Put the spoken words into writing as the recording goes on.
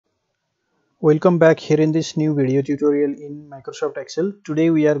Welcome back here in this new video tutorial in Microsoft Excel. Today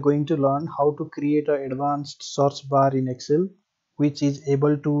we are going to learn how to create an advanced search bar in Excel which is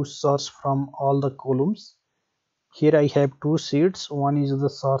able to search from all the columns. Here I have two sheets. One is the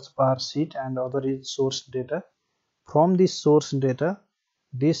search bar sheet and other is source data. From this source data,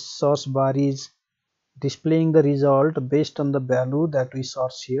 this search bar is displaying the result based on the value that we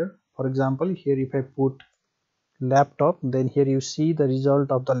search here. For example, here if I put laptop, then here you see the result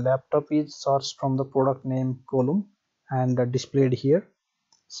of the laptop is sourced from the product name column and displayed here.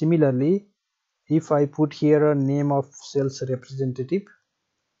 Similarly, if I put here a name of sales representative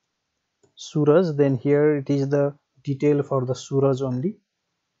Suraj, then here it is the detail for the Suraj only.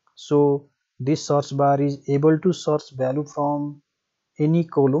 So this search bar is able to search value from any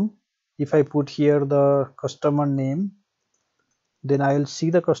column. If I put here the customer name, then I will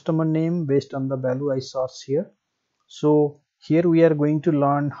see the customer name based on the value I search here. So here we are going to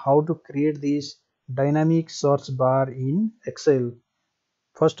learn how to create this dynamic search bar in Excel.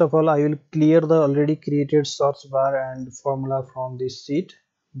 First of all, I will clear the already created search bar and formula from this sheet.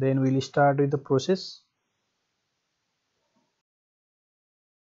 Then we'll start with the process.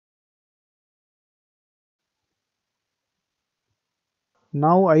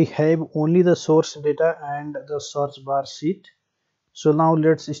 Now I have only the source data and the search bar sheet. So now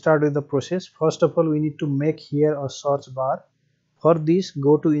let's start with the process. First of all, we need to make here a search bar. For this,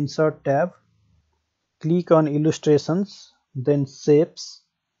 go to Insert tab, click on Illustrations, then Shapes.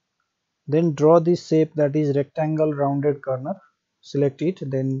 Then draw this shape, that is rectangle rounded corner. Select it,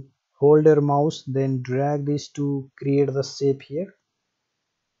 then hold your mouse, then drag this to create the shape here.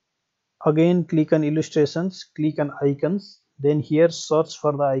 Again click on illustrations, click on icons, then here search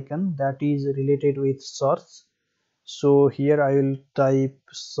for the icon that is related with search. So here I will type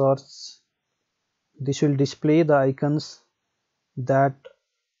search. This will display the icons that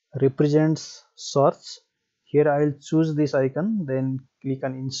represents search. Here I will choose this icon, then click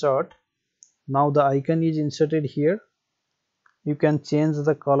on insert. Now the icon is inserted here. You can change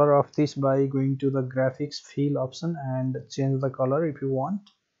the color of this by going to the graphics fill option and change the color if you want.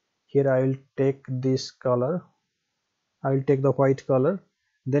 Here I will take this color. I will take the white color.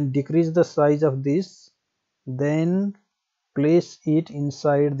 Then decrease the size of this. Then place it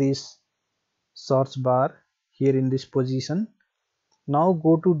inside this search bar here in this position. Now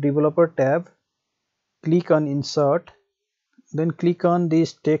go to developer tab. Click on insert. Then click on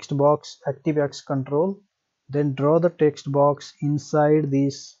this text box ActiveX control. Then draw the text box inside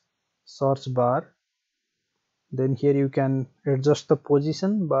this search bar. Then here you can adjust the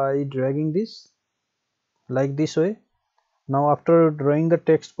position by dragging this like this way. Now after drawing the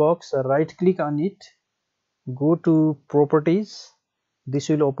text box, right click on it, go to properties. This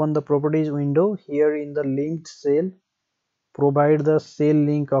will open the properties window. Here in the linked cell, provide the cell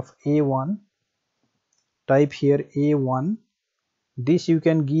link of A1. Type here A1. This you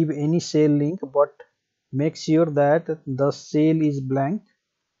can give any cell link, but make sure that the cell is blank.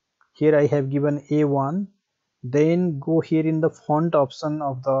 Here I have given A1. Then go here in the font option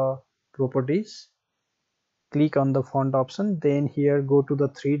of the properties. Click on the font option. Then here go to the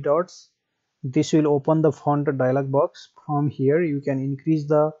three dots. This will open the font dialog box. From here you can increase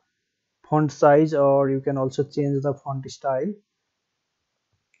the font size or you can also change the font style.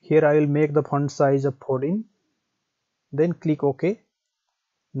 Here I will make the font size of 14. Then click OK.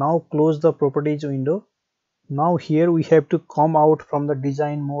 Now close the properties window. Now here we have to come out from the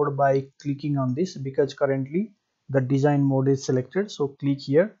design mode by clicking on this, because currently the design mode is selected. So click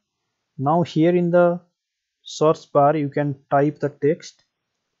here. Now here in the search bar you can type the text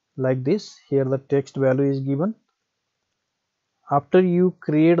like this. Here the text value is given. After you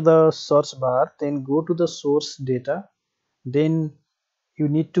create the search bar, then go to the source data. Then you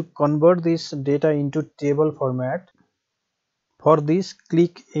need to convert this data into table format. For this,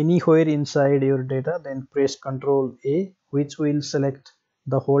 click anywhere inside your data, then press Ctrl A, which will select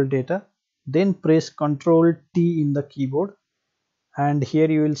the whole data. Then press Ctrl T in the keyboard, and here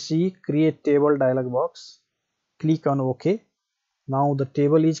you will see create table dialog box. Click on OK. Now the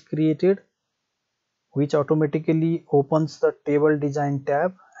table is created, which automatically opens the table design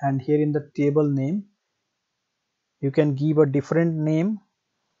tab, and here in the table name you can give a different name.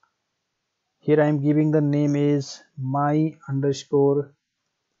 Here I am giving the name is my underscore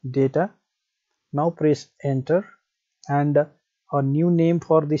data. Now press enter and a new name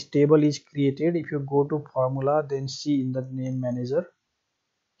for this table is created. If you go to formula, then see in the name manager,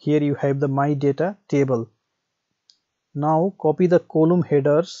 here you have the my data table. Now copy the column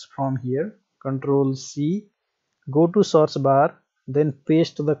headers from here, Ctrl C, go to search bar, then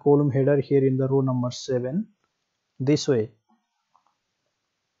paste the column header here in the row number 7 this way.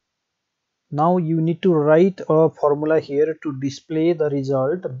 Now you need to write a formula here to display the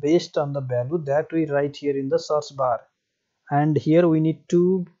result based on the value that we write here in the search bar. And here we need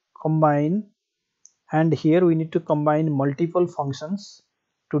to combine multiple functions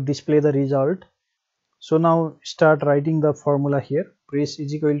to display the result. So now start writing the formula here. Press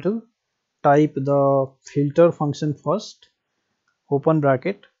is equal to, type the filter function first, open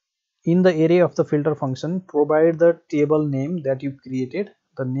bracket. In the array of the filter function, provide the table name that you created.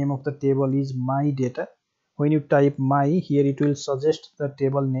 The name of the table is my data. When you type my, here it will suggest the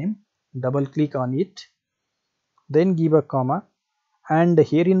table name. Double click on it, then give a comma, and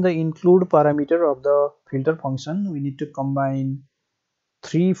here in the include parameter of the filter function we need to combine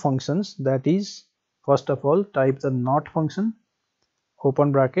three functions. That is, first of all, type the not function,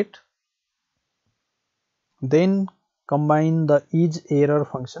 open bracket, then combine the isError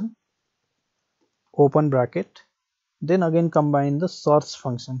function, open bracket, then again combine the search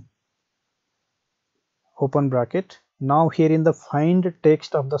function, open bracket. Now here in the find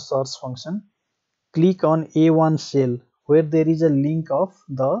text of the search function, click on A1 cell where there is a link of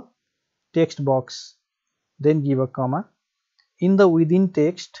the text box, then give a comma. In the within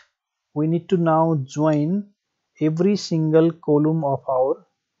text, we need to now join every single column of our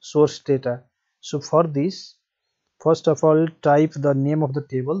source data. So for this, first of all, type the name of the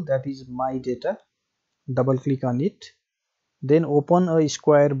table, that is my data, double click on it, then open a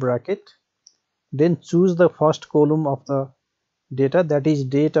square bracket, then choose the first column of the data, that is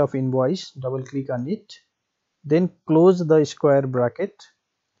date of invoice, double click on it, then close the square bracket.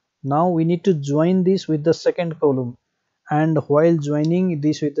 Now we need to join this with the second column, and while joining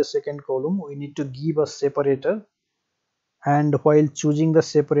this with the second column we need to give a separator, and while choosing the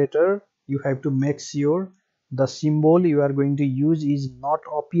separator you have to make sure the symbol you are going to use is not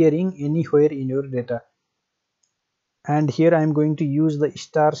appearing anywhere in your data. And here I am going to use the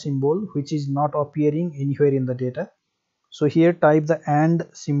star symbol which is not appearing anywhere in the data. So here type the AND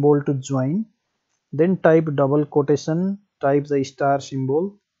symbol to join, then type double quotation, type the star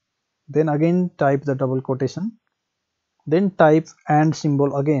symbol, then again type the double quotation, then type AND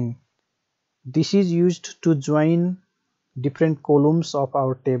symbol again. This is used to join different columns of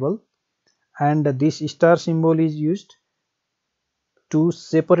our table, and this star symbol is used to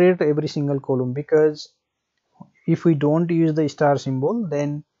separate every single column, because if we don't use the star symbol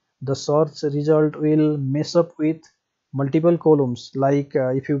then the search result will mess up with multiple columns. Like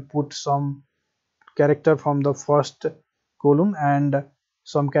if you put some character from the first column and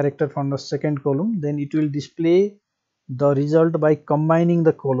some character from the second column, then it will display the result by combining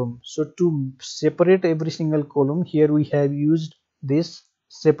the column. So to separate every single column, here we have used this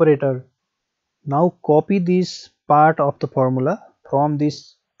separator. Now copy this part of the formula from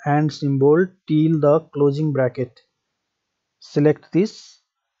this AND symbol till the closing bracket. Select this,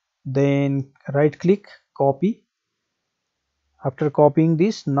 then right click, copy. After copying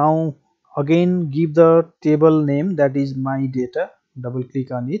this, now again give the table name, that is my data, double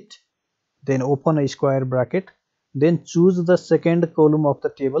click on it, then open a square bracket, then choose the second column of the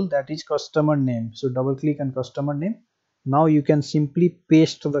table, that is customer name. So double click on customer name. Now you can simply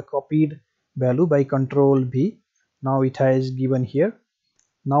paste the copied value by Ctrl V. Now it has given here.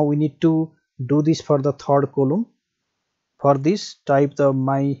 Now we need to do this for the third column. For this, type the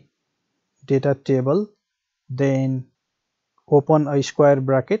my data table, then open a square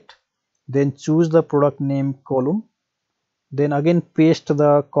bracket, then choose the product name column, then again paste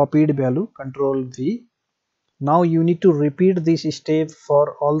the copied value, Ctrl V. Now you need to repeat this step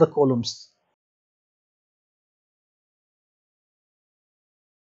for all the columns.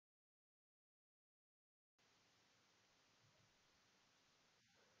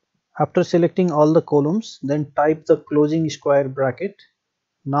 After selecting all the columns, then type the closing square bracket.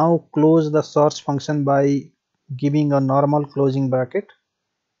 Now close the search function by giving a normal closing bracket.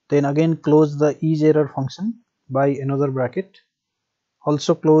 Then again close the isError function by another bracket.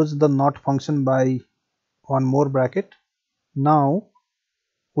 Also close the not function by one more bracket. Now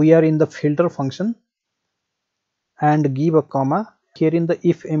we are in the filter function and give a comma. Here in the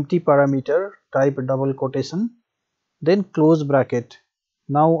if empty parameter, type double quotation, then close bracket.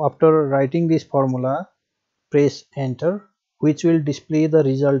 Now after writing this formula, press enter, which will display the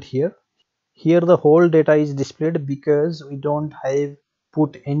result here. Here the whole data is displayed because we don't have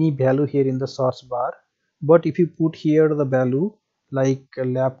put any value here in the search bar. But if you put here the value like a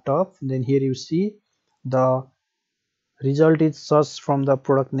laptop, then here you see the result is searched from the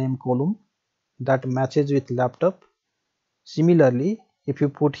product name column that matches with laptop. Similarly, if you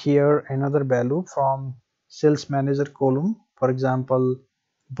put here another value from sales manager column, for example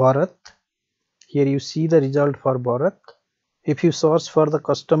Bharat, here you see the result for Bharat. If you search for the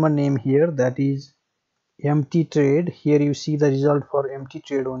customer name here, that is empty trade, here you see the result for empty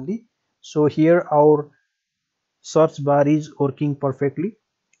trade only. So here our search bar is working perfectly.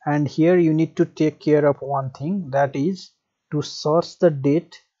 And here you need to take care of one thing, that is to search the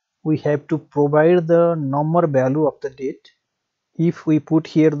date we have to provide the number value of the date. If we put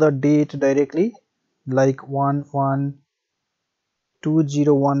here the date directly like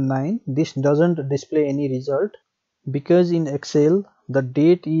 112019, this doesn't display any result because in Excel the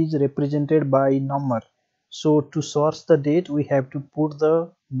date is represented by number. So to source the date we have to put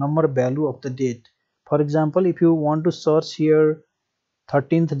the number value of the date. For example, if you want to search here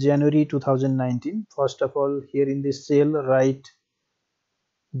 13th January 2019, first of all here in this cell write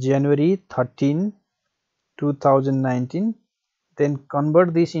January 13 2019, then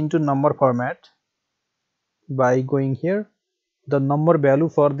convert this into number format by going here. The number value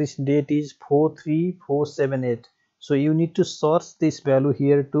for this date is 43478, so you need to source this value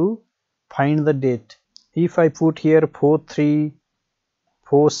here to find the date. If I put here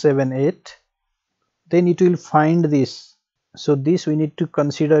 43478, then it will find this. So this we need to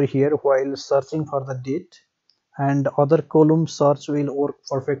consider here while searching for the date, and other column search will work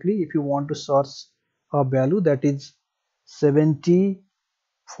perfectly. If you want to search a value that is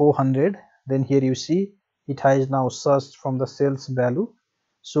 7400, then here you see it has now searched from the sales value.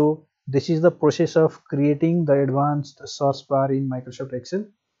 So this is the process of creating the advanced search bar in Microsoft Excel.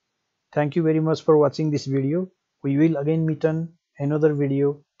 Thank you very much for watching this video. We will again meet on another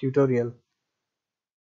video tutorial.